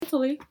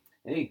Tolly.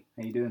 Hey,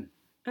 how you doing?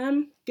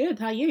 Good.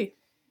 How are you?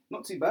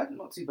 Not too bad,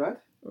 not too bad.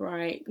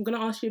 Right. I'm gonna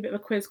ask you a bit of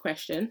a quiz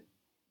question.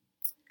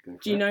 Go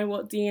for Do you it. know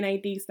what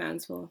DNAD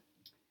stands for?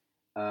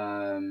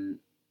 No,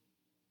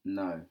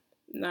 No.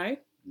 no.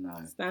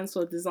 It stands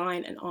for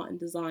Design and Art and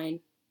Design.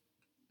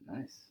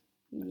 Nice.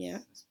 Yeah.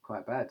 That's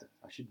quite bad.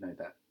 I should know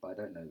that, but I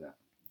don't know that.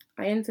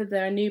 I entered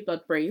their New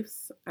Blood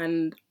briefs,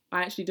 and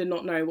I actually did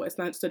not know what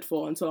it stood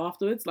for until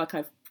afterwards. Like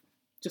I've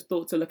just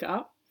thought to look it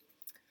up.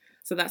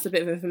 So that's a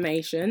bit of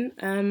information.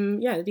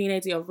 The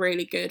DNAD are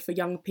really good for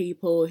young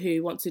people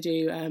who want to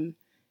do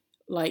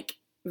like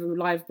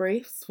live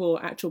briefs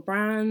for actual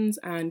brands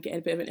and getting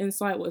a bit of an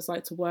insight what it's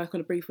like to work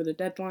on a brief with a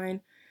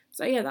deadline.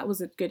 So yeah, that was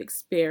a good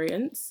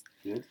experience.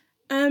 Good.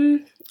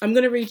 I'm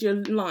gonna read you a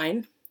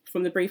line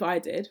from the brief I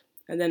did,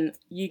 and then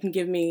you can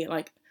give me,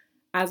 like,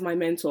 as my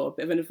mentor, a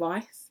bit of an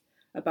advice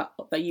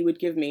about that you would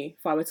give me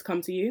if I were to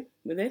come to you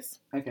with this.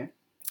 Okay.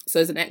 So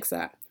there's an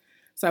excerpt.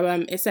 So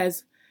it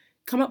says,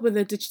 come up with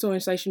a digital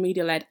and social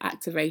media led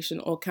activation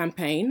or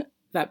campaign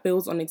that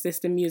builds on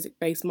existing music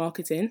based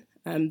marketing.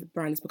 The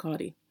brand is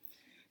Bacardi.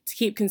 To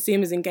keep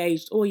consumers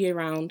engaged all year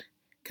round,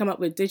 come up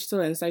with digital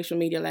and social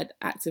media led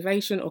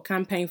activation or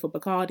campaign for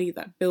Bacardi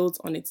that builds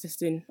on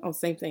existing. Oh,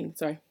 same thing.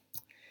 Sorry.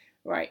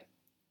 Right.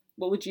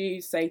 What would you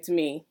say to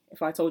me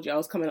if I told you I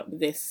was coming up with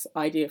this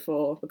idea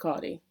for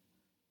Bacardi,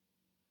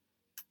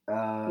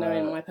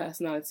 knowing my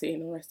personality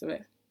and all the rest of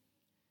it?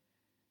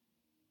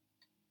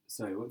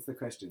 Sorry, what's the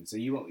question? So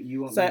you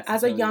want So me to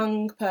as a tell you-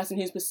 young person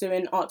who's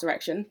pursuing art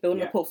direction,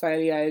 building a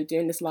portfolio,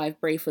 doing this live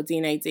brief for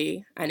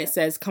DNAD, and it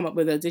says come up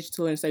with a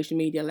digital and social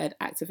media led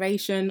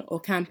activation or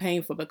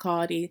campaign for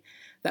Bacardi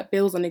that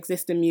builds on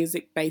existing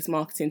music based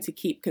marketing to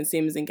keep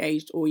consumers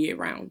engaged all year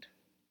round.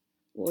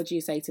 What would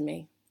you say to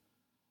me?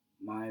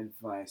 My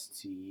advice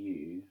to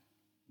you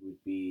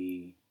would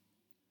be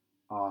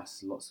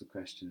ask lots of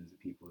questions of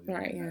people who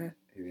are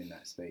in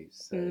that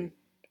space. So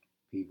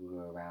people who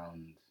are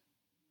around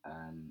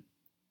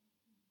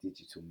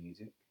digital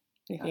music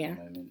at the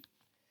moment,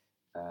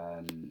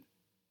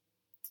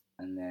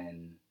 and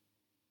then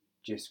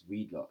just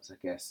read lots. I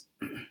guess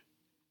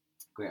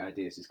great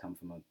ideas just come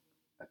from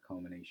a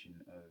culmination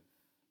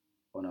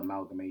of, an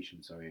amalgamation,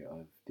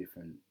 of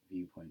different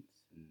viewpoints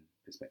and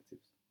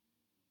perspectives.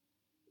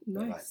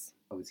 Nice. But, like,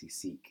 obviously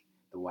seek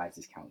the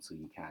wisest counsel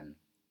you can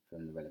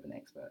from the relevant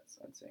experts,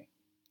 I'd say.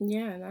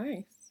 Yeah,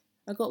 nice.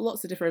 I got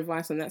lots of different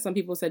advice on that. Some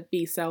people said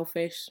be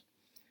selfish.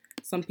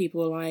 Some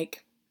people are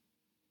like,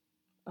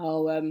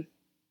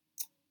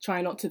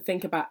 try not to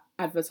think about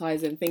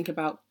advertising, think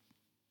about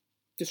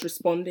just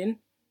responding,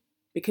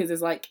 because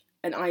there's like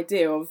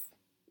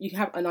you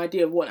have an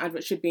idea of what an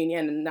advert should be in the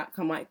end, and that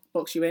might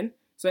box you in.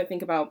 So don't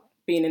think about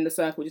being in the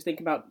circle, just think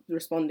about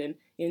responding.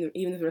 Even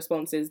if the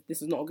response is,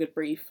 this is not a good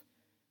brief.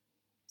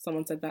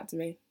 Someone said that to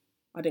me.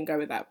 I didn't go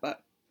with that,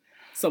 but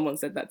someone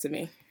said that to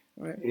me.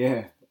 Right.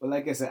 Yeah. Well,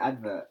 I guess an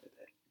advert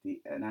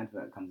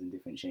comes in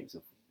different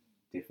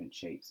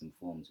shapes and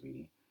forms,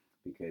 really,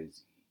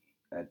 because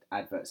an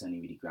advert's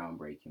only really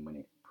groundbreaking when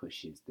it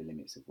pushes the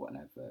limits of what an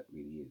advert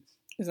really is.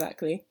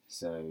 Exactly.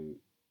 So,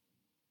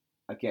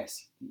 I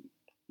guess.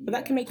 But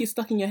that can make you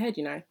stuck in your head,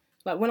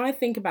 Like when I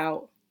think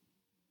about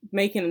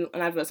making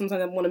an advert,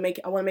 sometimes I want to make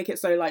it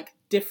so like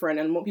different,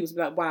 and want people to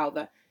be like, wow,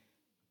 that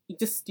you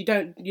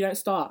don't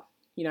start,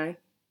 Yeah,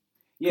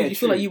 you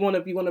feel like you want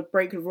to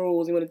break the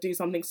rules, you want to do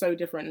something so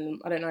different,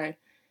 and I don't know, it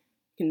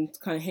can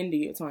kind of hinder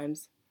you at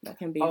times. That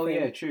can be.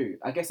 Yeah, true.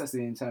 I guess that's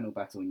the internal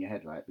battle in your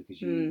head, right? Because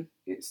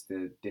it's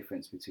the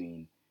difference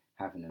between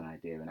having an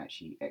idea and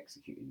actually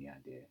executing the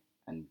idea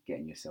and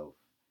getting yourself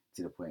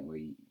to the point where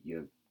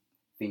you're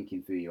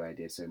thinking through your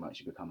idea so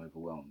much you become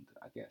overwhelmed,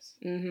 I guess.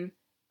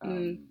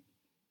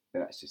 But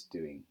that's just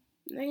doing.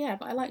 Yeah,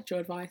 but I liked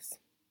your advice.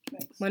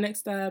 Thanks. My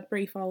next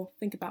brief, I'll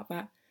think about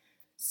that.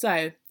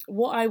 So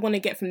what I want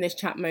to get from this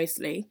chat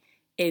mostly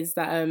is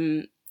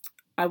that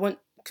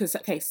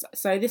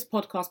so this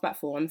podcast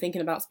platform, I'm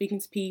thinking about speaking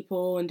to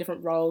people in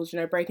different roles,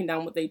 breaking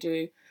down what they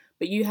do.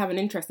 But you have an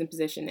interesting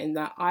position in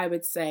that I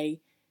would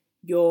say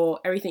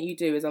everything you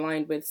do is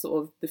aligned with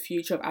sort of the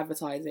future of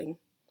advertising,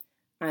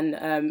 and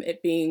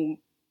it being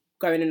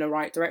going in the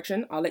right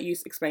direction. I'll let you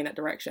explain that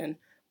direction.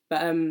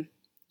 But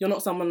you're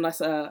not someone that's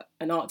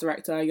an art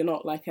director. You're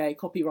not like a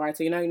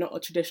copywriter. You're not a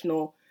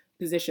traditional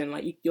position.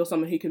 Like you're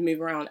someone who can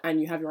move around and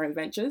you have your own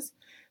ventures.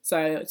 So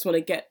I just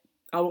want to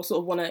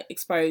want to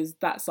expose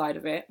that side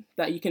of it,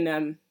 that you can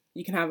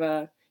have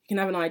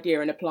an idea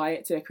and apply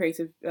it to a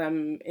creative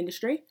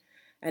industry,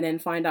 and then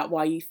find out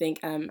why you think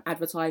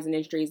advertising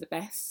industry is the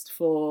best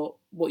for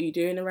what you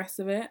do and the rest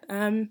of it.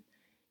 So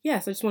I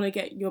just want to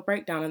get your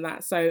breakdown on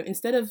that. So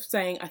instead of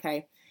saying,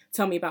 okay,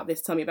 tell me about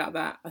this, tell me about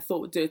that, I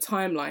thought we'd do a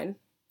timeline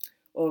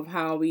of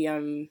how we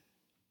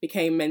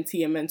became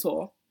mentee and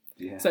mentor.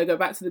 Yeah. So go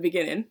back to the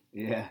beginning.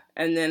 Yeah.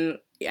 And then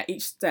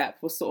each step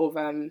was sort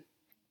of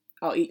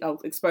I'll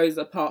expose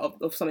a part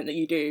of something that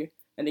you do,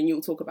 and then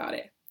you'll talk about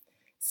it.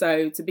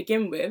 So to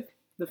begin with,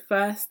 the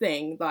first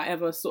thing that I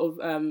ever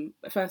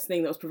first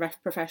thing that was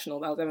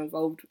professional that I was ever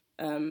involved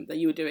that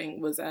you were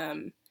doing was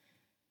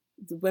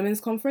the women's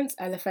conference,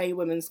 LFA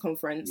Women's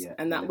Conference, Yeah,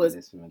 and the that was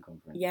Limitless Women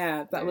Conference.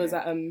 that was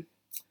at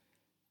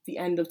the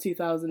end of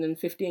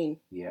 2015.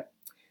 Yeah.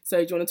 So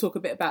do you want to talk a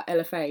bit about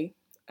LFA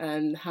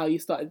and how you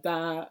started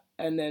that,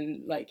 and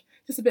then like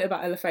just a bit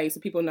about LFA so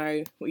people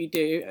know what you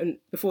do? And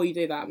before you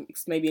do that,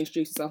 maybe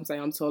introduce yourself and say,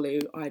 I'm Tolu,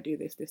 I do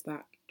this,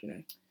 that, you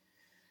know.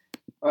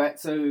 All right,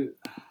 so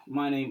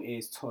my name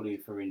is Tolu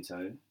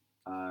Farinto.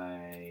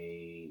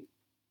 I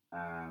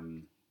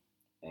am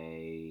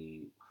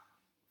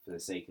for the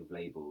sake of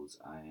labels,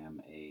 I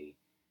am a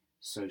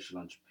social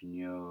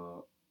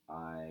entrepreneur.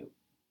 I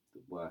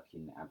work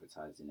in the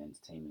advertising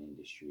entertainment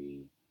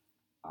industry.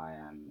 I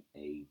am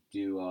a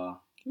doer.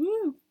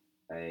 Woo!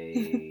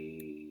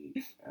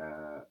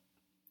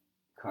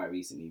 Quite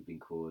recently been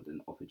called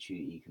an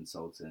opportunity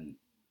consultant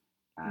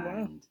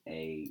and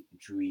a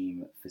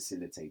dream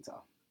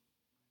facilitator.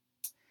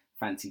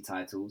 Fancy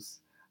titles.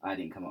 I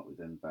didn't come up with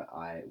them, but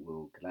I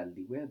will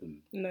gladly wear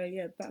them. No,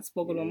 yeah, that's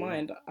boggled my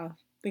mind. I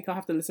think I'll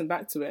have to listen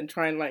back to it and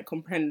try and like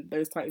comprehend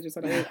those titles.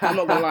 I'm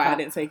not gonna lie, I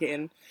didn't take it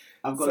in.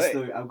 I've got a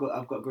story. I've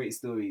got great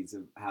stories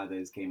of how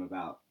those came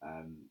about.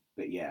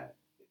 But yeah,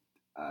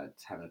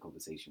 having a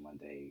conversation one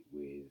day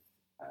with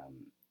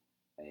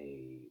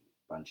a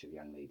bunch of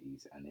young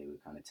ladies, and they were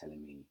kind of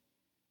telling me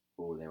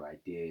all their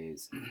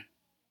ideas,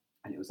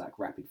 and it was like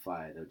rapid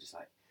fire. They were just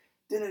like,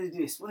 "Wanna do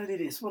this? Wanna do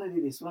this? Wanna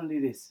do this? Wanna do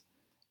this?"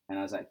 And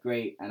I was like,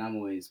 "Great!" And I'm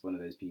always one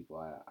of those people.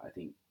 I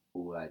think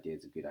all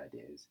ideas are good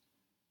ideas.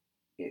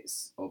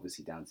 It's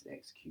obviously down to the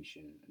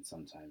execution and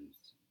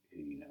sometimes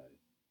who you know.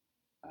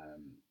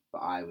 But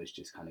I was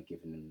just kind of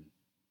giving them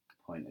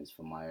pointers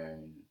from my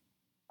own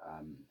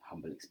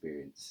humble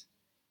experience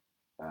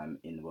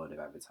in the world of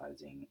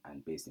advertising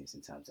and business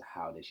in terms of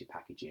how they should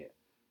package it,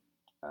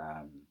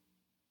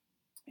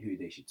 who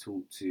they should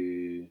talk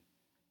to,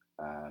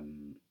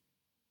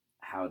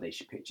 how they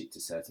should pitch it to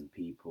certain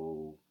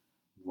people,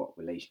 what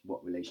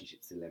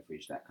relationships to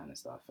leverage, that kind of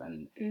stuff.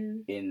 And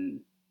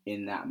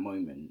in that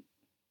moment,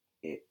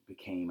 it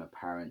became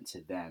apparent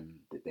to them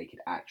that they could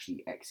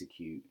actually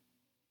execute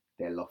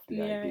their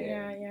lofty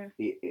idea.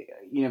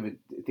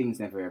 Things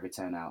never ever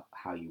turn out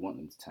how you want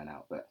them to turn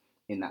out, but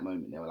in that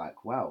moment they were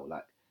like, wow,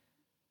 like,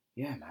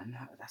 yeah, man,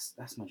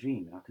 that's my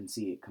dream, and I can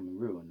see it coming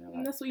real. And they're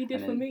like, that's what you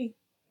did for me.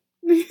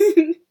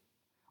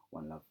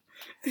 One love.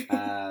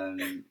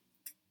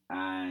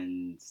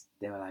 And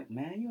they were like,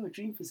 man, you're a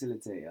dream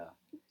facilitator.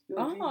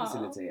 And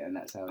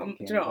that's how it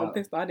came about. I'm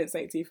pissed I didn't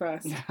say it to you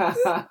first.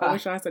 I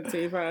wish I said it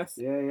to you first.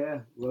 Yeah.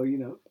 Well, you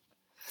know.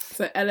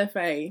 So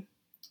LFA.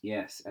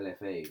 Yes,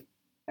 LFA.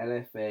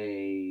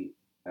 LFA.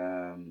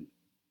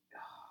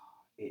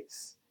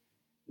 It's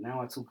now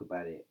I talk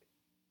about it,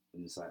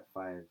 and it's like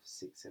 5,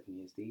 6, 7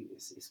 years deep.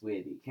 It's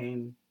weird. It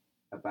came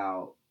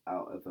about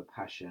out of a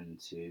passion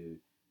to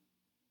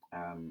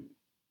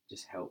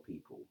just help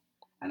people.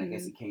 And I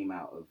guess it came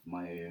out of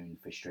my own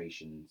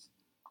frustrations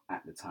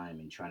at the time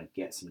in trying to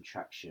get some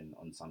traction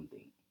on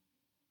something.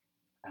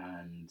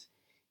 And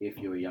if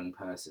you're a young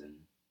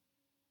person,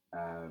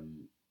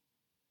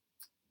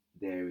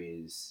 there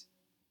is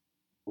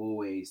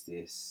always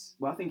this.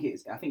 Well, I think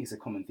it's a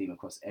common theme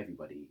across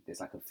everybody. There's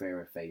like a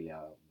fear of failure,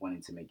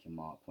 wanting to make your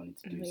mark, wanting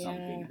to do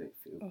something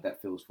that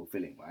feels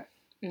fulfilling, right?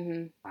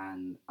 Mm-hmm.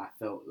 And I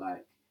felt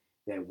like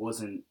there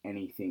wasn't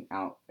anything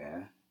out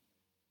there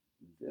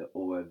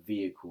or a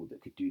vehicle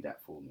that could do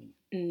that for me.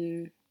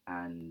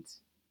 And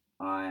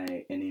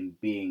in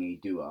being a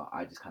doer,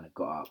 I just kind of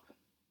got up,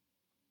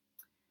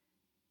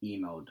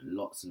 emailed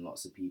lots and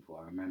lots of people.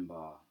 I remember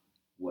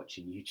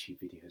watching YouTube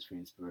videos for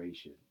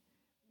inspiration,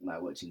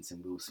 like watching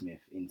some Will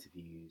Smith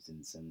interviews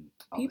and some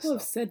people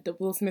have said that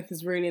Will Smith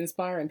is really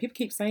inspiring. People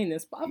keep saying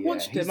this, but I've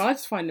watched him. I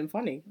just find him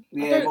funny.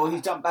 Yeah, well,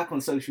 he's jumped back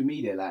on social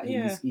media. Like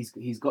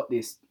he's got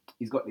this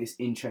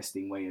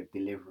interesting way of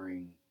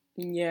delivering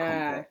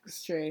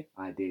complex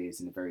ideas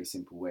in a very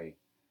simple way,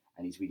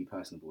 and he's really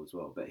personable as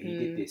well. But he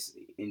did this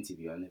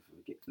interview. I'll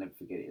never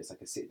forget it. It's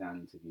like a sit-down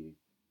interview.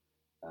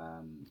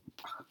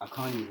 I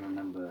can't even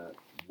remember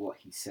what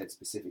he said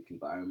specifically,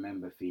 but I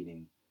remember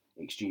feeling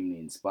extremely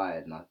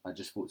inspired, and I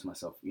just thought to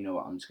myself, you know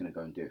what, I'm just going to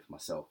go and do it for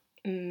myself.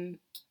 And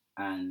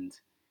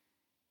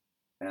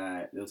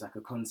there was like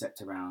a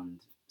concept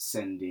around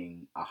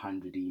sending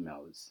 100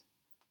 emails,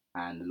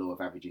 and the law of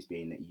averages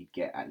being that you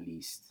get at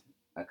least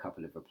a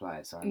couple of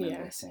replies. So I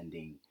remember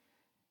sending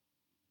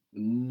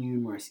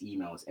numerous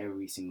emails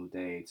every single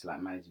day to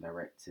like managing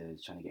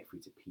directors, trying to get through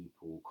to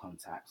people,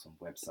 contacts on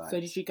websites. So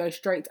did you go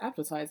straight to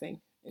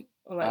advertising,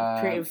 or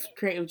like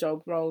creative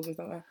job roles and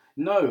stuff like that?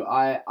 No,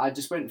 I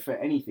just went for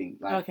anything.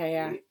 Like, okay,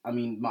 yeah. I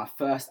mean, my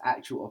first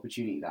actual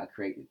opportunity that I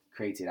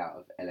created out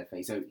of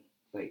LFA. So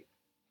wait.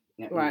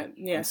 Right.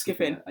 Yeah.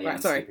 Skipping.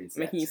 Right. Sorry.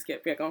 Making you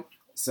skip. Yeah. Go on.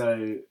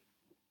 So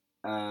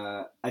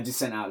I just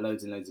sent out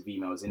loads and loads of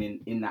emails,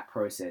 and in that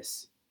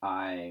process,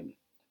 I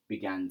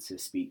began to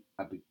speak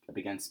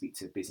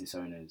to business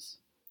owners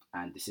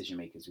and decision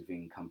makers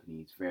within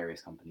companies,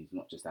 various companies,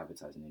 not just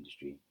advertising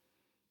industry,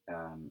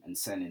 and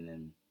sending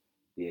them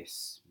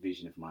this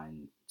vision of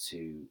mine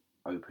to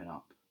open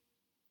up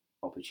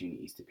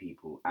opportunities to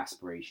people,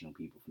 aspirational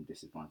people from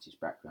disadvantaged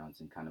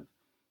backgrounds, and kind of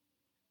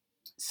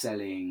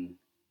selling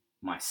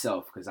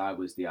myself, because I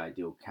was the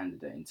ideal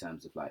candidate in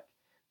terms of like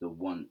the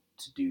want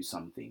to do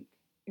something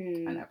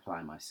and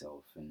apply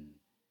myself and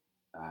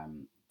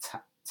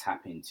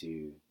tap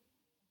into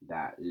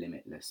that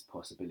limitless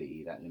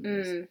possibility, that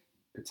limitless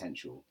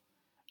potential,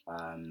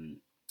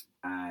 and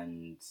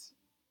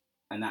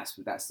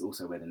that's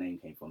also where the name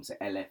came from. So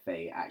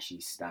LFA actually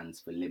stands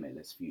for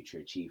Limitless Future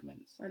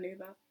Achievements. I knew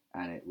that.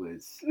 And it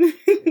was,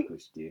 of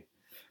course you do.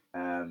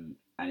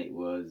 And it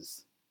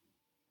was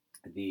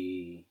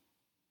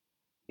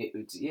it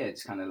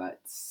just kind of like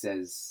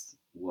says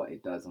what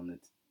it does on the,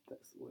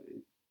 that's what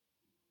it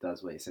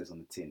does, what it says on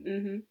the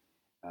tin.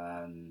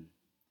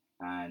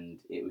 And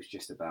it was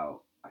just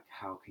about like,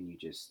 how can you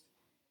just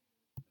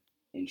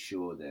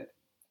ensure that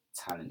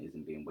talent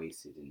isn't being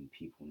wasted and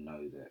people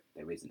know that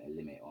there isn't a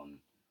limit on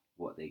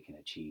what they can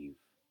achieve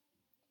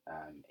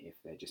if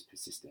they're just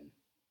persistent,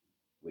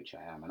 which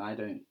I am. And I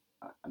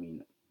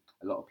mean,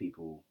 a lot of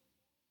people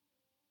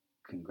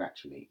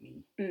congratulate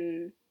me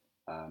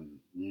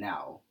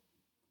now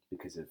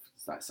because of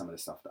like some of the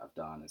stuff that I've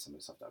done and some of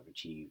the stuff that I've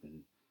achieved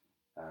and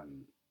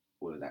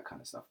all of that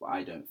kind of stuff. But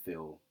I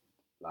feel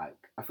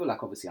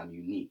like obviously I'm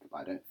unique,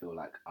 but I don't feel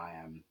like I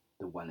am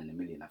the one in a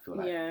million. I feel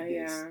like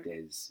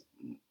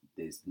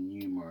there's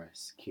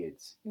numerous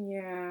kids,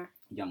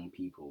 young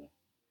people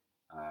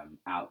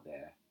out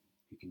there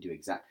who can do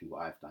exactly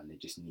what I've done. They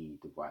just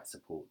need the right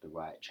support, the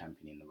right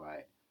championing, the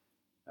right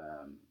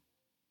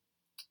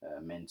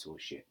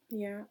mentorship,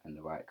 and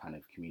the right kind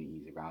of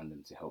communities around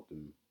them to help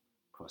them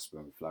prosper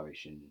and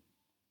flourish and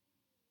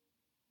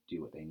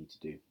do what they need to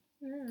do.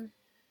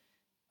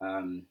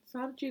 So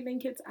how did you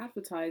link it to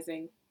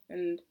advertising?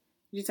 And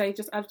did you say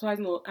just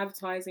advertising or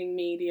advertising,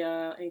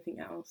 media, anything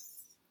else?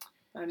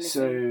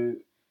 So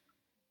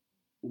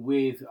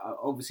with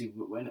obviously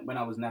when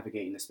I was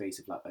navigating the space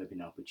of like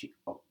opening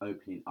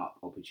up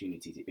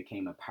opportunities, it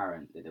became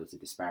apparent that there was a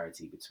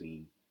disparity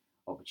between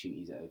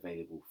opportunities that are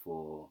available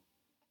for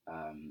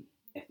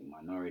ethnic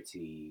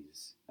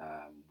minorities,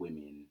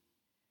 women,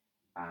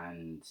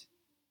 and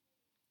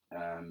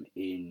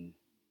in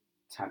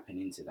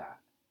tapping into that,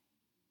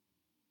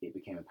 it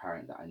became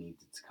apparent that I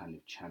needed to kind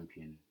of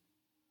champion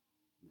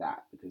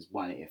that because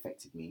one, it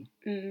affected me,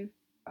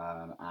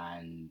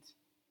 and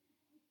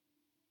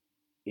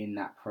in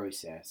that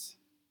process,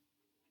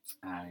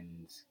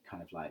 and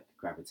kind of like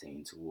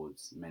gravitating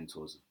towards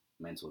mentors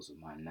of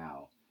mine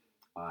now,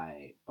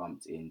 I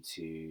bumped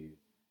into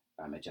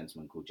a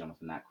gentleman called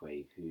Jonathan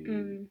Akwe,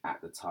 who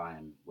at the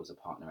time was a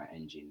partner at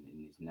Engine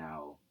and is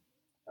now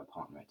a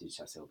partner at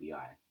Digitas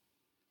LBI.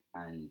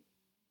 And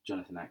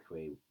Jonathan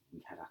Akwe,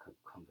 we had like a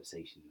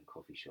conversation in a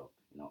coffee shop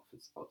in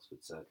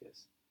Oxford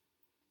Circus,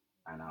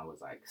 and I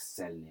was like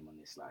selling him on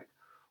this like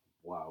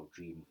wild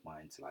dream of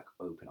mine to like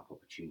open up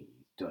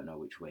opportunities. Don't know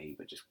which way,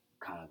 but just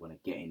kind of want to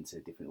get into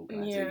different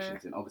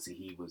organizations. And obviously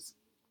he was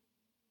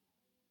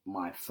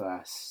my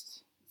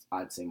first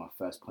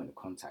point of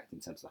contact in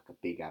terms of like a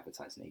big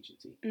advertising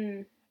agency.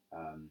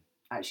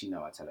 Actually,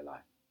 no, I tell a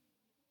lie.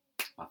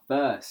 My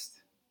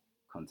first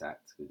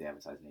contact with the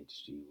advertising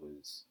industry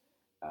was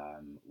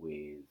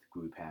with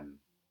Group M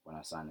when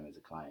I signed them as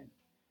a client.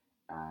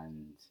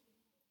 And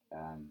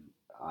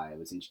I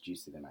was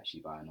introduced to them actually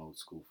by an old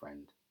school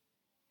friend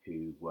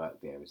who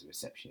worked there as a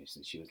receptionist,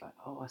 and she was like,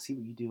 "Oh, I see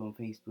what you do on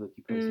Facebook.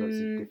 You post lots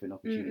of different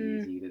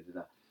opportunities."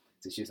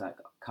 So she was like,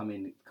 "Come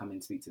in,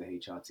 speak to the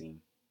HR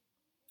team."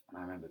 And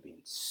I remember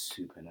being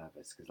super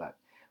nervous because, like,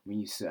 when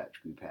you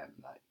search Group M,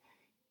 like,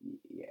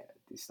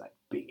 this like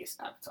biggest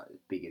advertising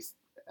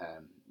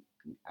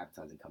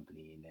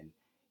company, and then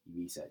you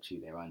research who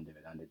they're under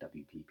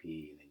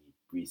WPP, and then you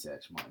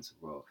research Martin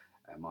Sorrell,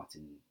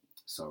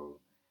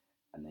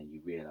 and then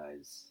you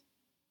realise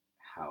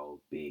how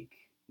big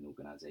an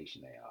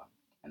organisation they are.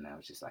 And that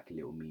was just like a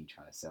little me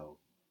trying to sell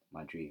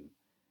my dream.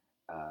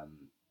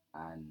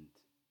 And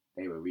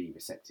they were really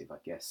receptive. I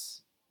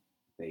guess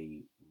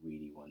they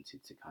really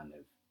wanted to kind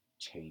of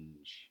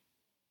change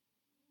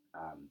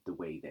the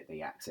way that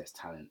they access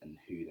talent and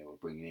who they were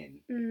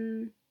bringing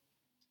in.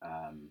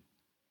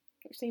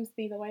 Which seems to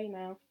be the way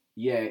now.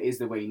 Yeah, it is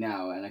the way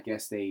now, and I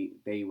guess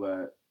they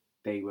were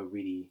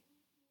really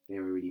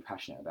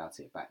passionate about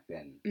it back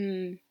then,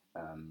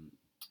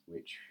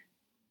 which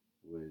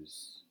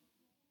was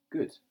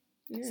good.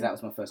 So that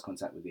was my first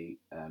contact with the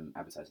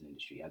advertising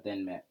industry. I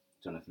then met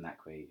Jonathan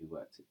Akwe, who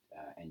worked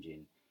at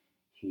Engine.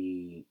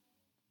 He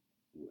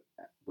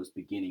was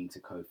beginning to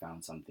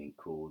co-found something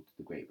called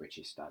the Great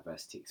British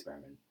Diversity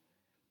Experiment,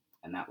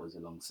 and that was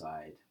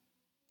alongside.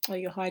 Oh,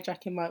 you're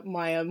hijacking my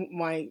timeline.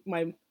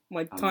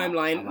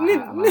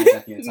 Am I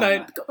hijacking your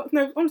timeline?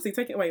 No, honestly,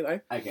 take it away though.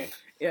 Okay.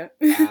 Yeah.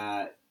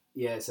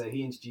 So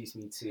he introduced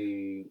me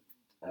to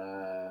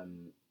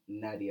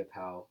Nadia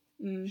Powell.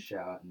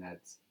 Shout out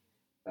Nads.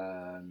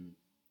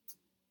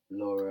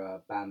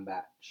 Laura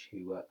Bambach,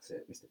 who works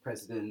at Mr.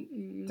 President.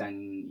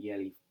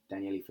 Daniele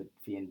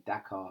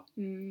Fiendaka,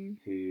 who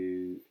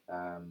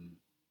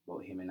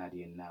him and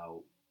Nadia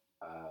now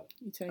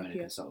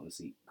Utopia.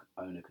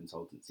 owner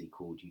consultancy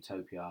called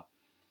Utopia.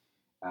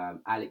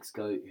 Alex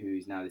Goat,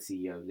 who's now the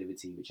CEO of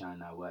Liberty, which I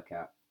now work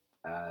at,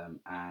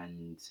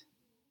 and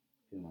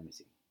who am I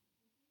missing?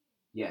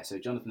 Yeah, so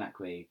Jonathan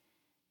Akwe,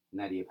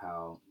 Nadia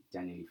Powell,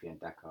 Daniel Ifeanyi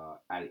Dakar,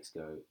 Alex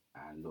Goat,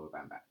 and Laura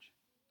Bambach.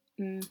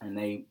 And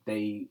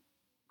they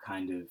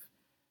kind of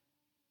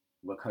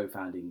were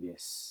co-founding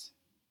this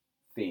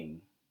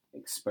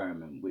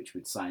experiment, which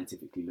would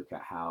scientifically look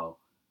at how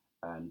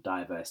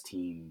diverse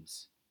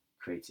teams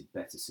created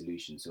better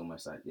solutions,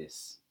 almost like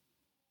this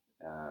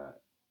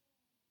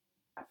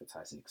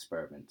advertising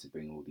experiment to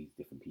bring all these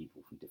different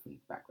people from different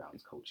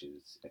backgrounds,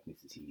 cultures,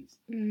 ethnicities,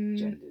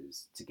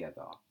 genders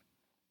together,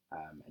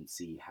 and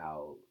see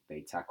how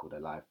they tackled a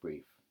live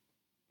brief.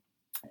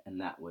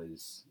 And that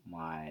was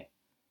my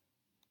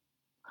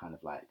kind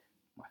of like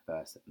my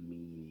first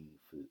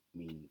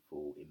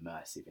meaningful,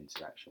 immersive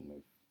interaction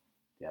with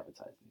the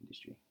advertising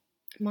industry.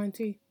 Mine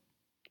too.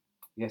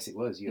 Yes, it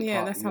was.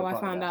 That's how I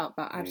found out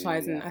about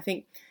advertising. Yeah. I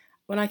think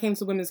when I came to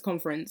the Women's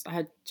Conference, I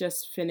had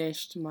just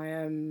finished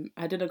my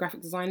I did a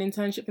graphic design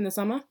internship in the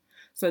summer.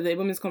 So the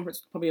Women's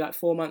Conference was probably like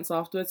 4 months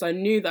afterwards. So I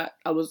knew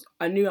I was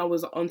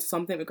onto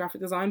something with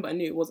graphic design, but I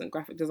knew it wasn't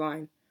graphic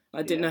design.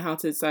 I didn't know how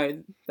to.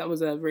 So that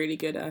was a really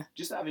good.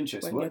 Just out of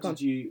interest, what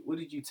did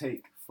you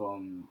take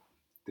from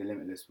the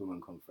Limitless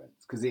Women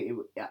Conference? Because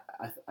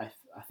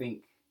I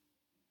think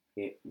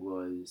it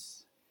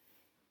was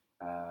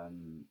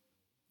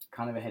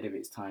kind of ahead of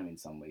its time in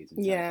some ways.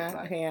 In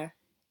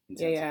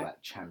terms of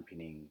like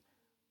championing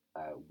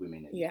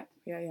women and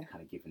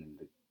kind of giving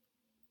them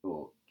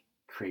or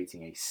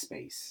creating a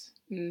space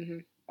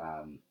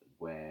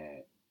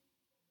where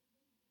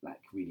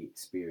like really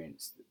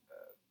experienced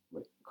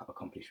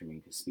accomplished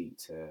women could speak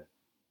to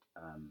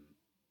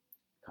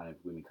kind of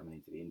women coming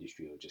into the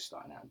industry or just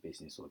starting out in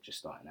business or just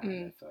starting out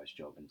in their first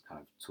job and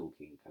kind of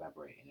talking,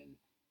 collaborating.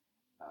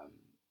 And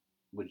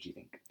what did you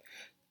think?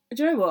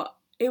 Do you know what?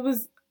 It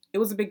was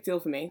a big deal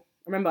for me.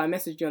 I remember I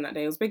messaged you on that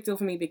day. It was a big deal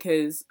for me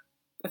because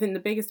I think the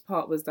biggest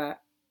part was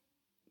that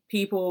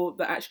people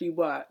that actually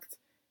worked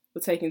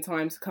were taking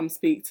time to come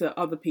speak to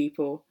other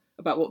people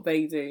about what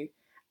they do,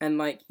 and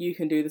like, you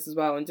can do this as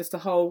well. And just the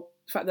whole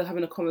fact that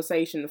having a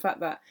conversation, the fact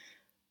that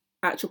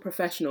actual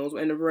professionals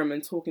were in a room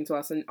and talking to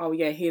us, and oh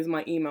yeah, here's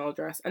my email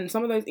address. And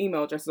some of those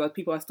email addresses are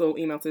people I still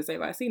email to say,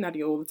 like, I see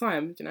Nadia all the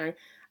time, you know.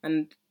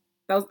 And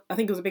I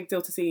think it was a big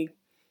deal to see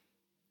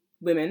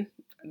women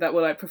that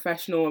were like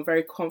professional and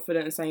very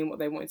confident in saying what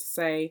they wanted to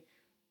say.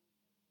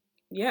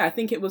 Yeah, I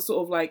think it was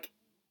sort of like,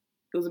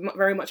 it was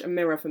very much a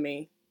mirror for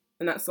me.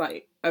 And that's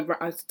like, I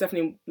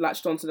definitely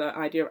latched onto the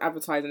idea of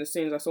advertising. As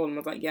soon as I saw them, I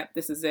was like, yep,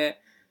 this is it.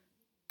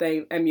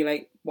 They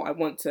emulate what I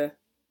want to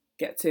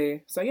get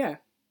to. So yeah,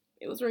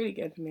 it was really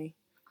good for me.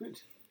 Good.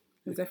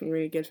 It was definitely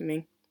really good for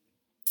me.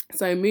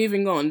 So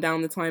moving on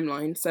down the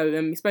timeline. So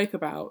we spoke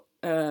about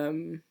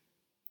the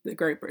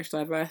Great British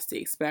Diversity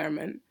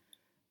Experiment.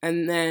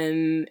 And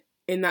then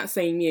in that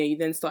same year, you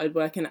then started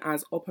working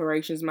as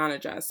operations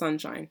manager at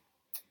Sunshine.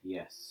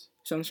 Yes.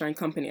 Sunshine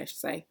Company, I should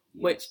say,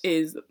 which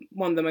is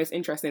one of the most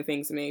interesting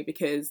things to me,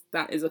 because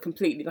that is a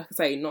completely, like I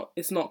say,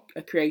 it's not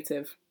a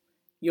creative.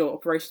 You're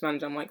operations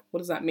manager. I'm like, what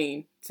does that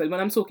mean? So when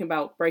I'm talking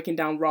about breaking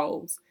down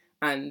roles,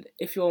 and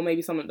if you're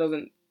maybe someone that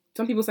doesn't,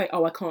 some people say,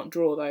 oh, I can't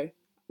draw though.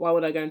 Why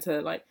would I go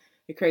into like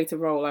a creative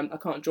role? I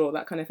can't draw,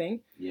 that kind of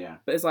thing. Yeah.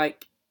 But it's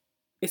like,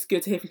 it's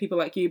good to hear from people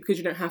like you, because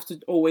you don't have to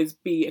always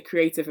be a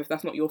creative if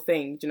that's not your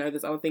thing. You know,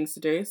 there's other things to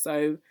do.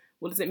 So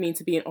what does it mean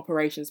to be an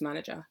operations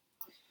manager?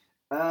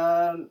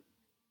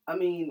 I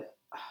mean,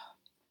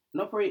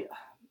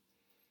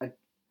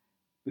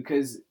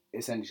 because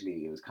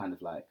essentially it was kind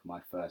of like my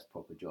first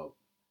proper job,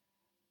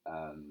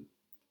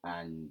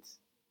 and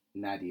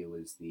Nadia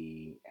was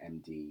the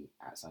MD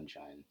at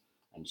Sunshine,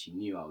 and she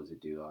knew I was a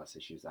doer,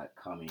 so she was like,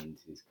 come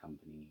into this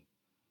company,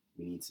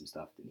 we need some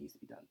stuff that needs to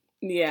be done.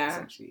 Yeah,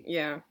 essentially.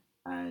 Yeah.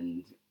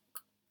 And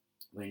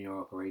when you're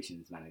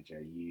operations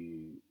manager,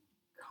 you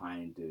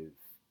kind of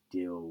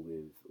deal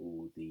with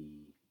all the,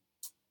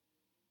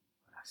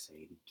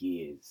 the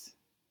gears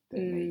that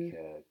make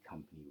a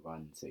company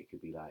run. So it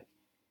could be like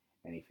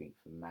anything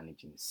from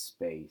managing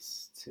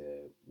space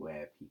to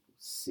where people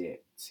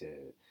sit,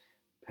 to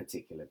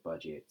particular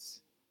budgets,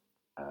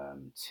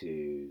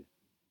 to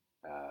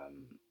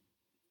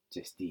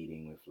just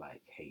dealing with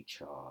like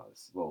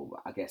HRs.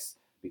 Well, I guess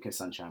because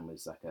Sunshine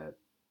was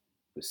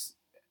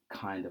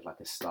kind of like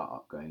a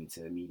startup going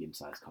to a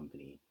medium-sized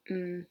company.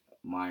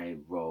 My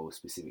role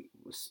especially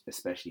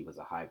was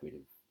a hybrid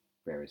of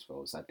various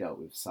roles. I dealt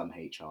with some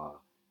HR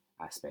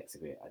aspects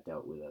of it. I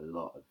dealt with a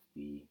lot of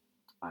the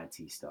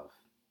IT stuff.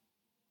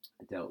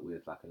 I dealt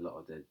with like a lot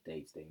of the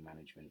day-to-day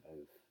management of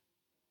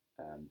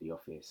the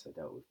office. I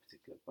dealt with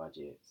particular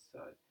budgets. So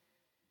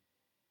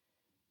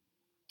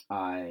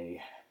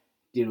I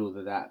did all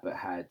of that, but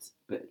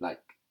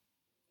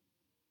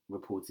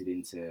reported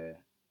into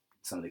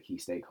some of the key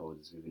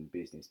stakeholders within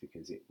business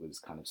because it was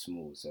kind of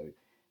small. So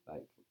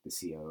like the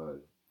COO,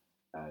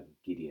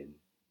 Gideon,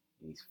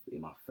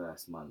 in my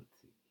first month,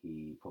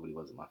 he probably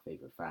wasn't my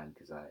favourite fan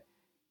because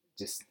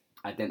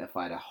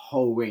identified a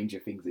whole range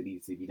of things that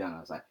needed to be done. I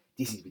was like,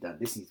 this needs to be done,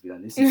 this needs to be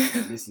done, this needs to be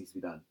done, this needs to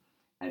be done.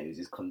 And it was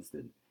just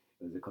constant.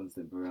 It was a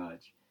constant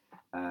barrage.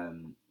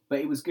 But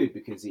it was good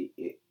because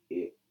it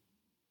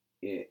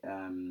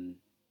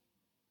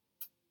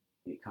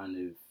kind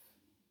of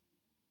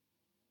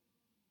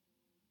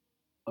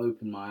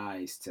opened my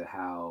eyes to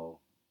how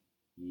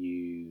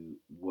you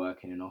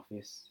work in an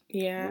office.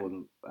 Yeah.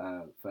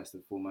 First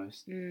and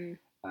foremost.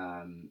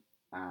 And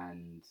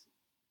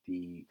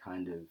the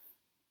kind of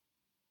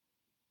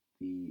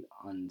the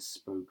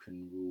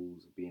unspoken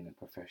rules of being a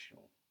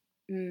professional,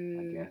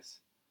 I guess.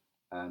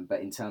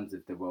 But in terms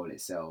of the role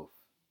itself,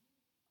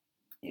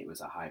 it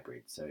was a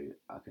hybrid, so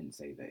I couldn't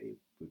say that it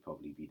would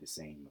probably be the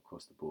same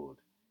across the board.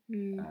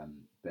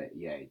 But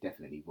yeah, it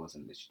definitely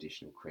wasn't the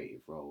traditional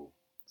creative role.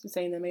 So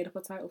saying they made up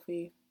a title for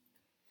you?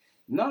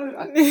 No,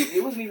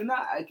 it wasn't even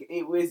that.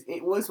 It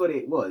was what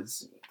it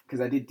was,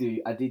 because I did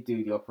do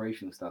the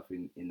operational stuff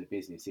in the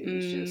business. It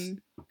was just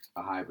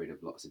a hybrid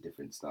of lots of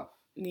different stuff.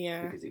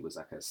 Yeah. Because it was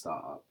like a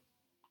startup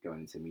going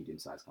into a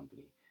medium-sized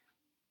company.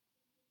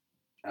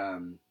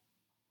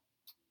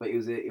 But it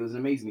was an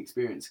amazing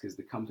experience because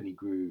the company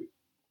grew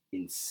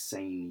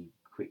insanely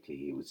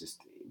quickly. It was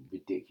just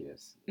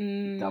ridiculous.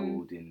 It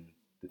doubled in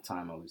the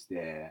time I was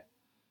there.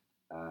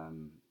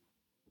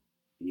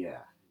 Yeah,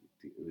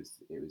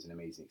 it was an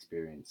amazing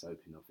experience.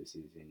 Opened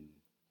offices in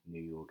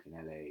New York and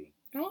LA.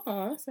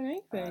 Oh, that's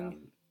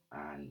amazing.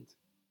 And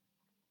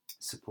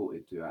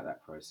supported throughout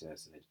that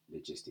process and the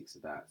logistics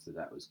of that. So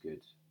that was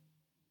good.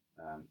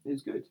 It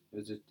was good.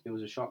 It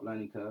was a sharp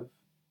learning curve,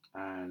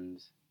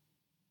 and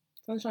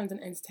Sunshine's an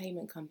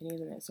entertainment company,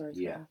 isn't it? Sorry.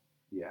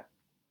 Yeah.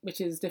 Which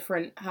is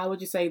different. How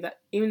would you say that?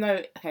 Even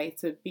though, okay,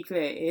 to be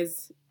clear, it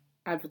is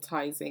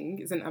advertising.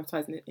 It's an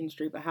advertising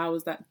industry, but how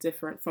is that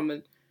different from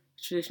a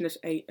traditionalist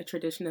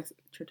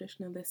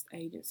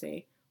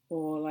agency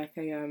or like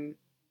a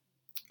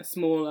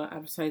smaller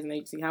advertising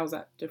agency? How is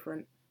that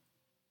different?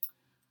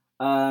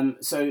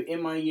 So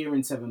in my year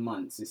and 7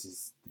 months, this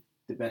is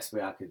the best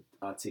way I could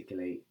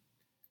articulate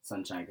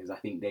Sunshine, because I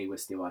think they were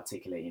still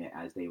articulating it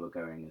as they were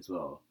going as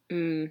well.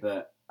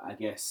 But I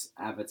guess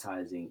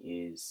advertising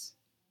is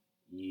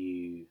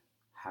you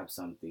have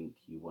something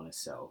you want to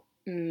sell,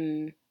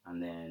 and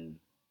then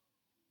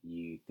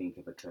you think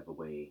of a clever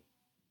way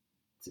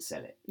to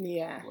sell it.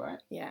 Yeah.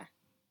 Right. Yeah.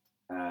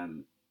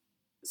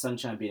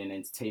 Sunshine being an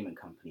entertainment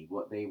company,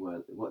 what they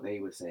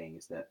were saying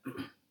is that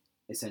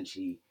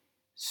essentially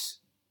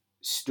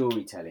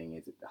storytelling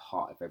is at the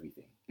heart of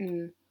everything,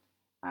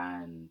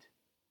 and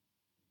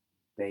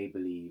they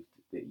believed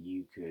that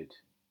you could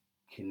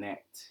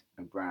connect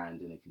a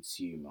brand and a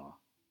consumer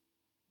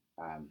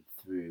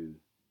through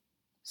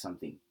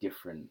something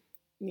different,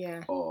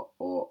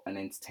 or an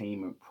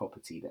entertainment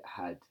property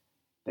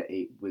that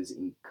it was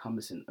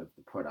encompassing of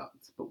the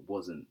product but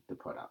wasn't the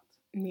product.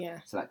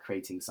 So like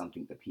creating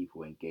something that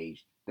people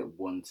engaged, that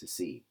want to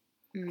see.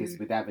 Because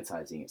with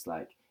advertising, it's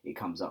like it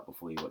comes up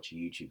before you watch a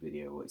YouTube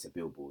video, or it's a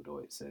billboard,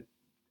 or it's an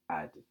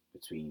ad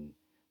between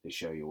the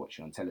show you're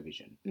watching on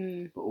television.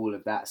 But all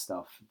of that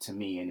stuff, to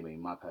me anyway,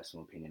 in my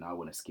personal opinion, I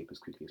want to skip as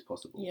quickly as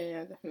possible.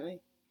 Yeah,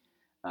 definitely.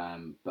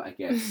 But I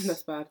guess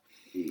that's bad.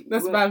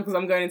 That's bad because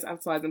I'm going into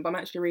advertising, but I'm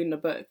actually reading a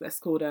book that's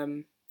called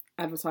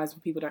 "Advertising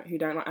for People Who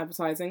Don't Like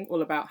Advertising,"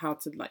 all about how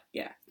to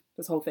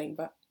this whole thing.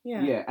 But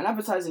yeah, and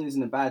advertising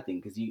isn't a bad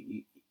thing, because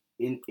you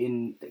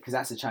because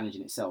that's a challenge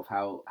in itself.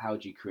 How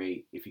do you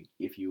create,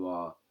 if you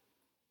are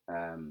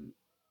going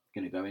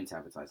to go into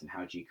advertising,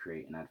 how do you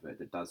create an advert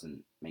that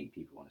doesn't make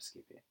people want to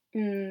skip it,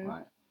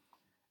 right?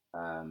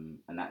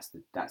 And that's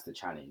the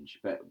challenge.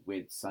 But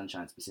with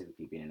Sunshine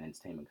specifically being an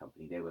entertainment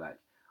company, they were like,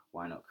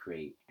 why not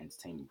create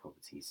entertainment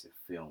properties, so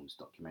films,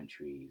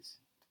 documentaries,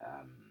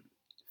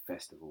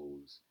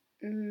 festivals,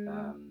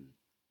 and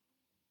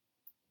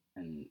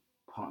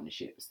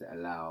partnerships that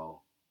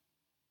allow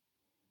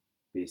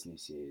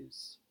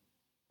businesses,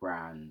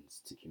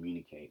 brands to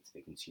communicate to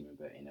the consumer,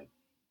 but in a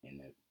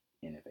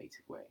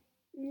innovative way.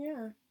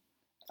 Yeah,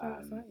 so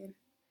exciting.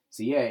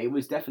 So yeah, it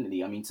was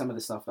definitely. I mean, some of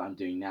the stuff that I'm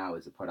doing now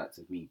is a product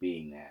of me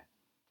being there,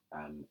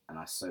 and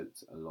I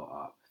soaked a lot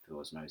up through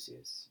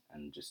osmosis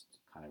and just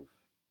kind of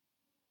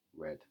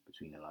read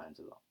between the lines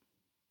a lot.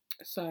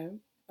 So,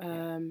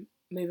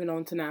 moving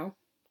on to now,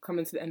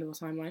 coming to the end of our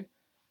timeline.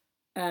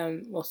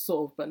 Well,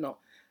 sort of, but not.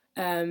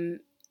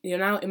 You're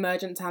now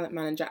emergent talent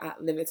manager at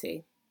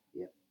Livity.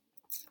 Yep.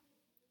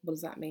 What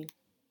does that mean?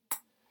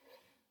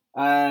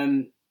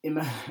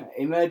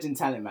 Emergent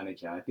talent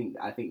manager. I think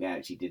they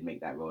actually did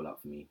make that role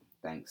up for me.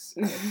 Thanks,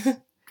 Alex.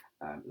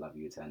 Love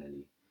you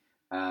eternally.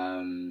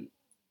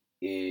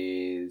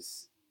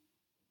 Is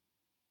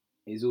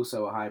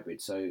also a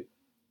hybrid. So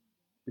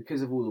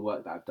because of all the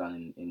work that I've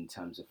done in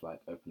terms of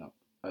like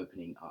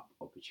opening up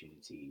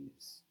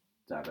opportunities,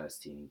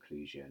 diversity and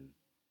inclusion,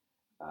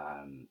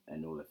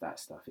 and all of that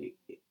stuff,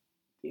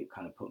 it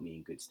kind of put me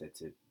in good stead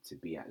to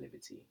be at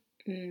Livity.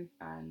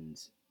 And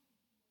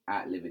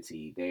at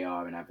Livity, they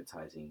are an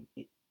advertising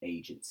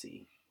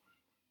agency,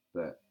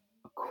 but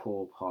a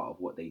core part of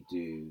what they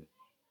do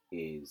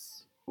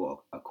is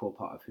well, a core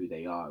part of who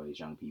they are is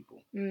young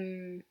people.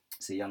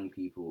 So young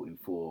people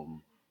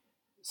inform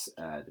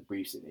the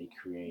briefs that they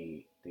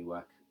create. They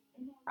work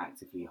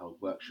actively,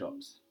 hold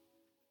workshops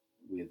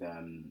with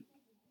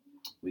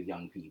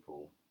young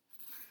people.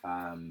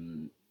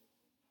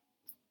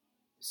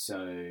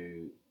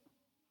 So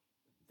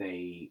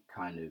they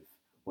kind of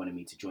wanted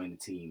me to join the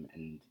team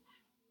and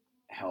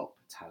help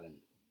talent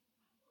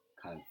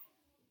kind of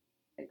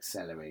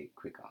accelerate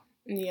quicker.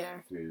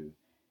 Yeah. Through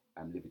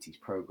Liberty's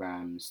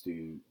programs,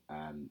 through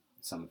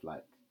some of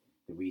like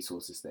the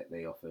resources that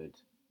they offered,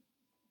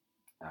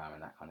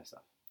 and that kind of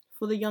stuff.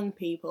 For the young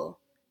people,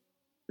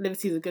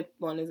 Liberty's a good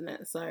one, isn't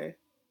it? So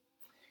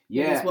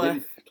yeah, it's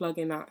worth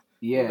plugging that.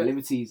 Yeah,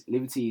 Liberty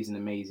is an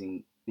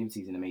amazing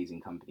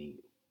company.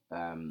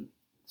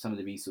 Some of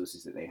the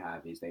resources that they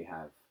have is they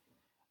have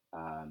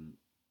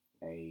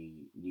a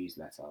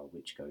newsletter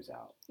which goes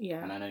out.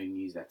 Yeah. And I know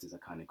newsletters are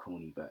kind of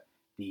corny, but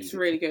it's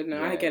really good.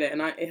 No, I get it,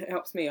 and it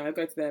helps me. I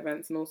go to their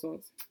events and all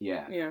sorts.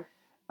 Yeah. Yeah.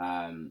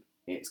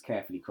 It's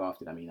carefully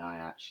crafted. I mean, I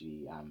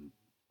actually am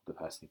the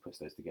person who puts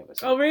those together.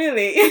 So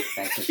really?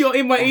 You're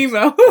in my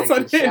email. Thanks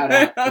for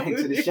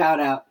the shout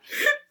out.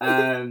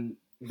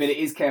 But it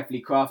is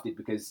carefully crafted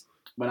because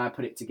when I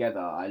put it together,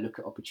 I look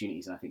at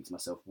opportunities and I think to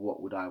myself,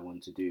 what would I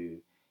want to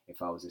do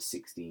if I was a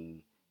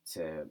 16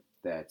 to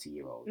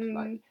 30-year-old?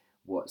 Like,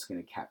 what's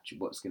going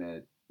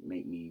to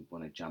make me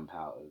want to jump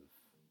out of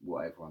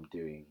whatever I'm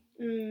doing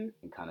and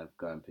kind of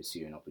go and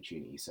pursue an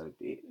opportunity. So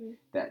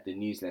that the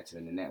newsletter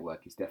and the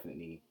network is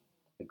definitely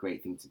a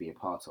great thing to be a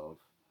part of.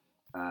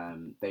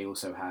 They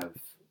also have,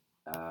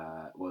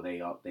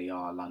 they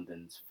are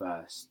London's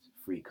first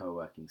free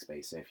co-working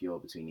space. So if you're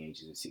between the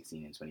ages of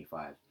 16 and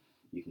 25,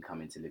 you can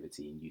come into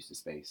Liberty and use the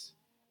space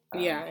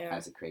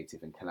as a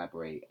creative and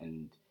collaborate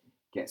and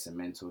get some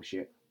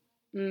mentorship.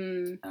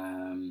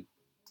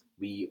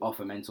 We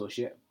offer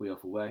mentorship. We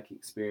offer work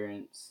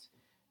experience.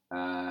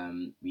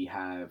 We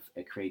have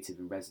a creative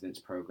in residence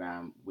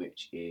program,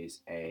 which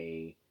is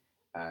a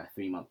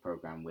 3-month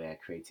program where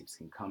creatives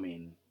can come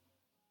in.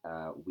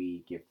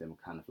 We give them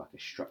kind of like a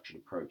structured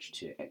approach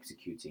to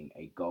executing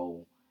a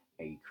goal,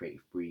 a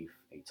creative brief,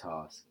 a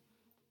task,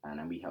 and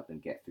then we help them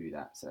get through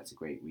that. So that's a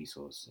great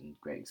resource and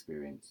great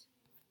experience.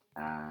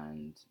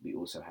 And we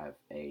also have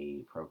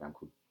a program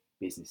called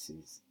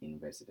Businesses in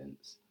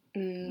Residence,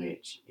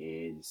 which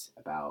is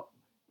about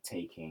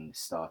taking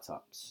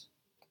startups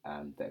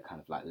that are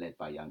kind of like led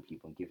by young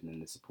people and giving them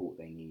the support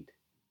they need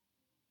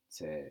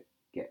to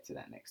get to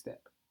that next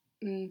step.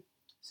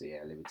 So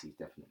yeah, Liberty is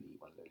definitely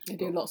one of those. They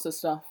do lots of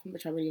stuff,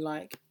 which I really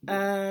like.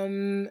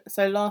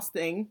 So last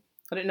thing,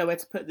 I don't know where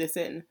to put this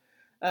in.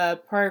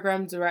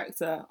 Program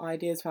Director,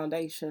 Ideas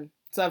Foundation.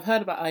 So I've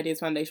heard about Ideas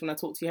Foundation when I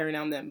talk to you every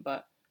now and then,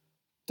 but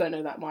don't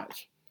know that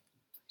much.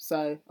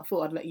 So I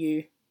thought I'd let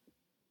you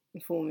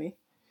inform me.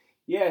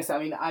 Yes, I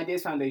mean,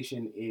 Ideas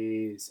Foundation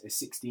is a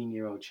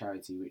 16-year-old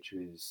charity which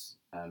was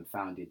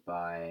founded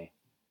by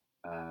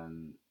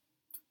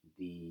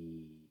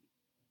the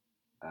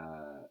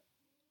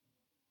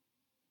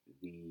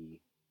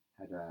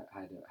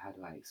how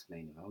do I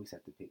explain him? I always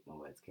have to pick my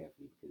words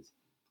carefully because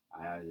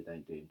I either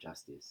don't do him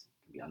justice.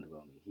 It can be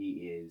underwhelming.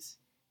 He is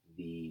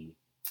the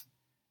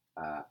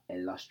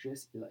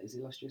illustrious. Is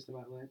illustrious the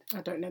right word?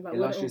 I don't know that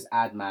illustrious word.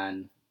 ad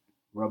man,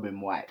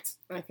 Robin White.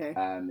 Okay.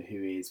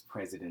 Who is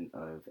president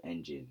of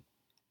Engine.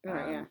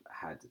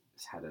 Had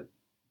a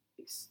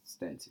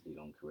extensively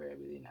long career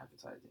within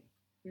advertising.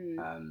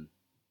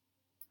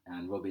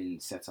 And Robin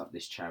set up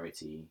this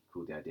charity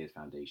called the Ideas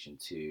Foundation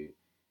to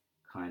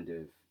kind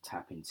of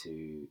tap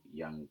into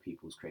young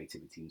people's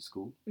creativity in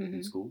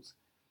schools.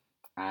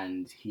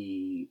 And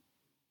he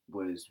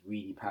was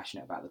really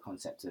passionate about the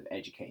concept of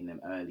educating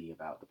them early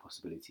about the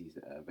possibilities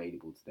that are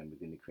available to them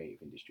within the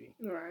creative industry.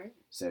 Right.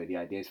 So the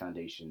Ideas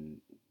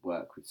Foundation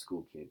work with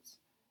school kids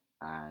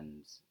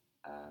and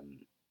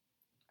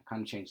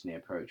kind of changing their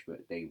approach,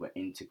 but they were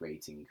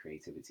integrating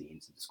creativity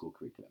into the school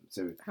curriculum.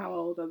 So how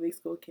old are these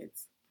school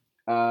kids?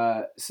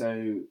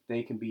 So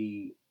they can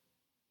be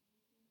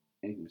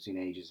anything between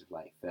ages of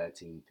like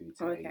 13 through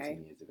to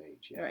 18 years of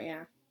age. Yeah. Right,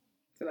 yeah.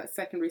 So like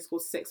secondary school,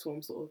 sixth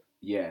form sort of.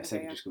 Yeah,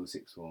 secondary school,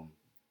 sixth form.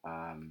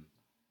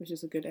 Which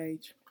is a good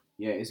age.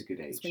 Yeah, it's a good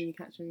age. It's when you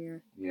catch them, yeah.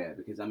 Yeah,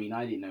 because I mean,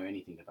 I didn't know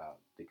anything about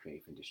the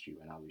creative industry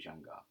when I was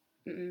younger.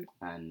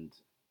 And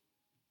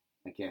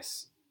I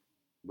guess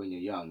when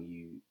you're young,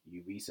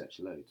 you research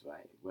loads,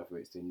 right? Whether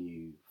it's the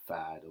new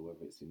fad or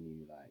whether it's the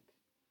new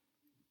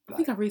I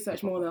think I've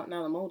researched more now that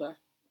I'm older.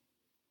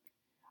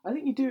 I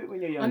think you do it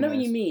when you're young. I know what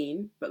you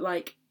mean, but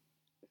like,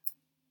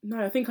 no,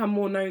 I think I'm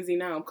more nosy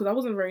now because I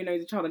wasn't a very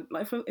nosy child.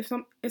 Like, if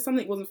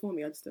something wasn't for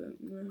me, I just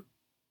didn't.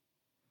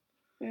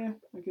 Yeah,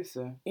 I guess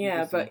so.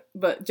 Yeah,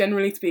 but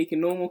generally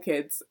speaking, normal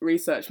kids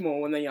research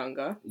more when they're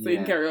younger. So you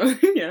can carry on.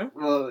 Yeah.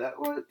 Well,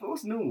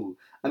 what's normal?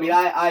 I mean,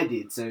 I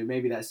did, so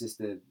maybe that's just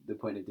the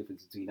point of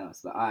difference between us.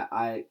 But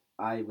I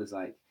was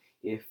like,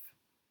 if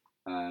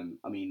I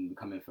mean,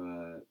 coming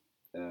from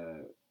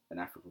a an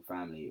African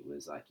family, it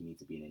was like, you need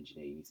to be an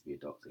engineer, you need to be a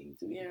doctor, you need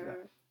to be Yeah.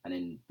 And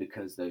then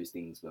because those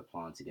things were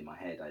planted in my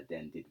head, I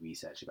then did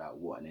research about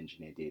what an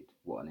engineer did,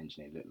 what an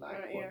engineer looked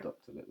like, what a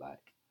doctor looked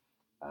like.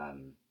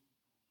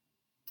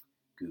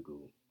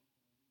 Google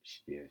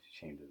should be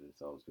ashamed of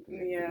themselves because I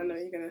know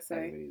you're gonna say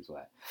everybody was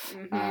white.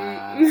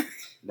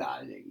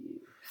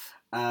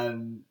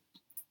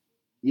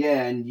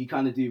 Yeah, and you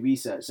kind of do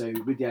research. So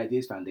with the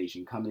Ideas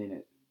Foundation, coming in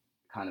at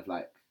kind of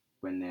like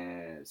when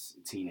they're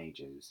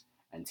teenagers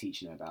and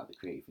teaching them about the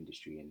creative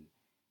industry and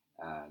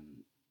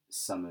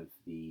some of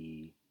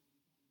the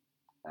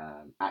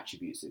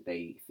attributes that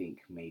they think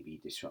may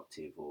be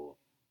disruptive or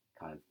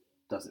kind of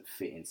doesn't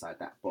fit inside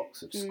that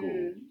box of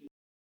school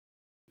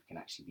can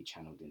actually be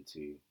channeled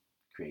into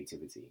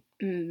creativity.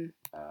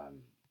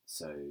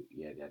 So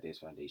yeah, the Ideas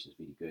Foundation is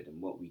really good.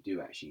 And what we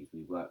do actually is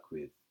we work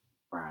with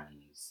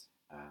brands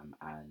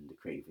and the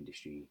creative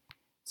industry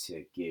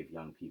to give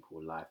young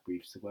people live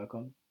briefs to work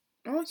on.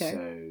 Okay.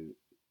 So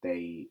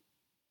they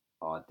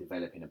are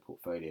developing a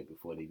portfolio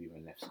before they've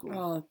even left school.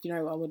 Oh, you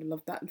know what? I would have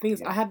loved that. The thing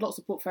is, I had lots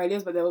of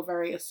portfolios, but they were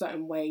very a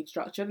certain way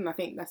structured, and I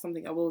think that's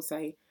something I will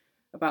say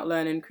about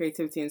learning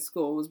creativity in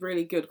school. It was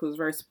really good because it was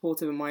very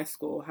supportive in my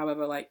school.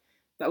 However, like,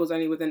 that was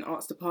only within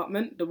arts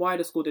department. The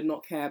wider school did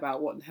not care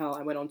about what the hell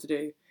I went on to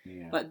do.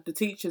 Yeah. Like the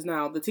teachers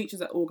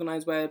that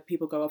organise where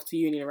people go off to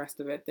uni and the rest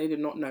of it, they did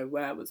not know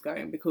where I was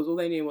going because all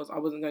they knew was I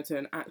wasn't going to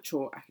an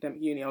actual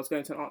academic uni. I was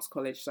going to an arts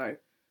college. So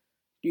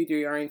you do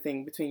your own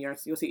thing between your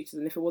teachers.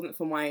 And if it wasn't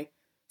for my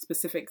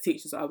specific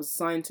teachers that I was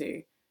assigned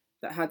to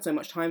that had so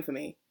much time for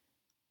me,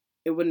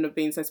 it wouldn't have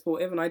been so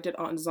supportive. And I did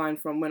art and design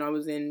from when I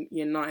was in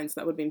year 9, so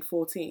that would have been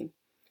 14,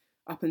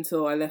 up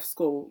until I left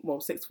school,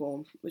 sixth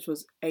form, which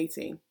was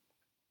 18.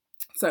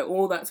 So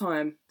all that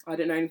time, I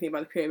didn't know anything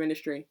about the creative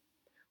industry.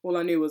 All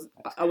I knew was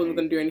I wasn't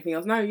going to do anything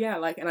else. No, yeah,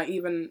 like, and I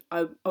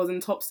was in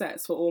top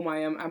sets for all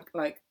my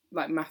like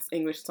maths,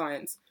 English,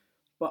 science,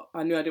 but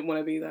I knew I didn't want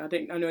to be there. I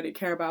knew I didn't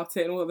care about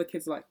it. And all the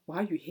kids were like, "Why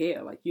are you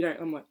here? Like, you don't."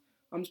 I'm like,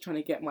 "I'm just trying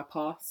to get my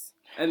pass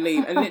and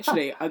leave." And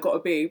literally, I got a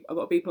B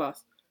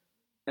plus,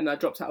 and I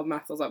dropped out of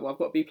maths. I was like, "Well, I've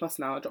got a B plus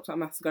now." I dropped out of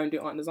maths to go and do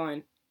art and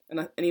design.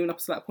 And even up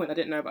to that point, I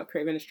didn't know about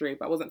creative industry,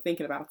 but I wasn't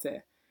thinking about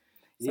it.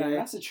 So, yeah,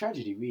 that's a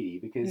tragedy, really,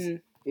 because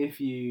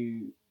if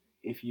you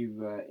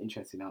were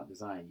interested in art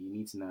design, you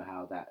need to know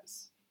how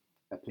that's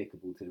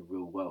applicable to the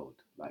real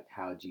world. Like,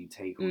 how do you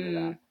take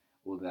all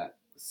of that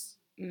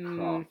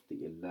craft that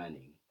you're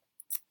learning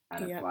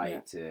and apply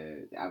it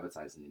to the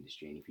advertising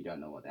industry? And if you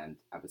don't know what the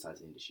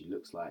advertising industry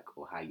looks like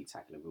or how you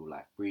tackle a real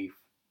life brief,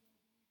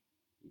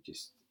 you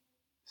just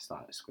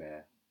start at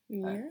square.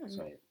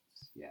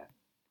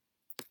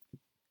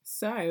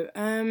 So,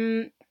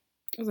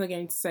 what was I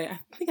going to say? I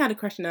think I had a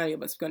question earlier,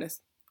 but to be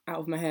honest, out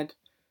of my head.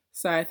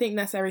 So I think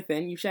that's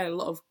everything. You've shared a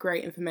lot of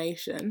great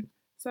information.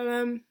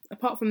 So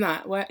apart from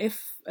that, where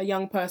if a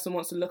young person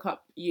wants to look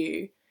up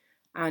you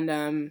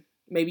and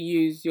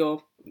maybe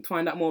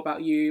find out more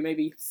about you,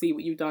 maybe see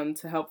what you've done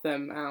to help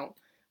them out,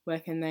 where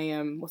can they?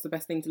 What's the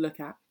best thing to look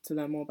at to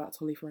learn more about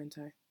Tolly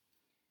Ferrento?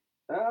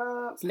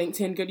 Is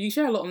LinkedIn good? You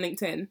share a lot on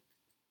LinkedIn.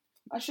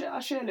 I share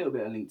a little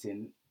bit on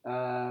LinkedIn.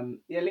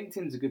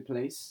 LinkedIn's a good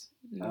place.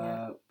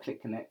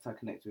 Click connect. I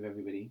connect with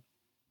everybody.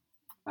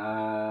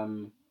 I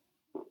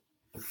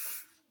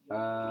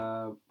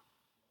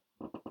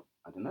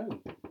don't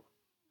know.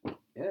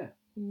 Yeah.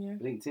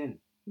 LinkedIn.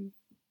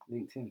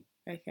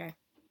 Okay.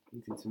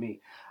 LinkedIn to me.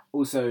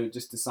 Also,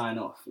 just to sign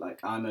off,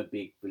 like, I'm a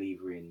big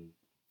believer in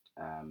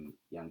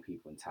young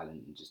people and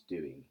talent and just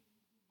doing.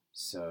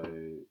 So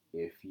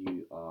if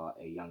you are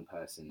a young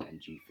person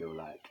and you feel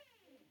like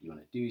you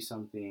want to do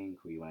something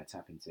or you want to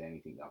tap into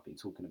anything that I've been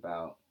talking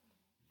about,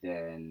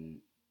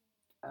 then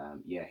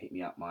hit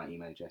me up. My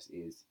email address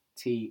is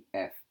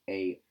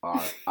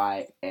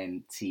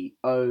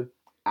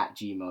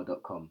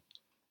tfarinto@gmail.com.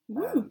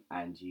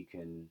 And you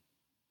can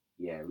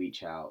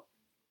reach out,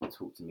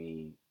 talk to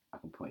me. I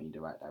can point you in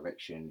the right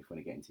direction. If you want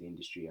to get into the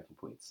industry, I can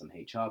point you to some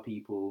HR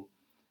people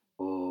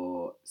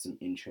or some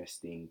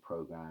interesting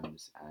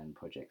programs and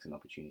projects and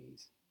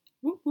opportunities.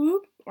 Whoop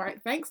whoop. All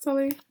right, thanks,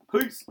 Tolly.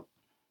 Peace.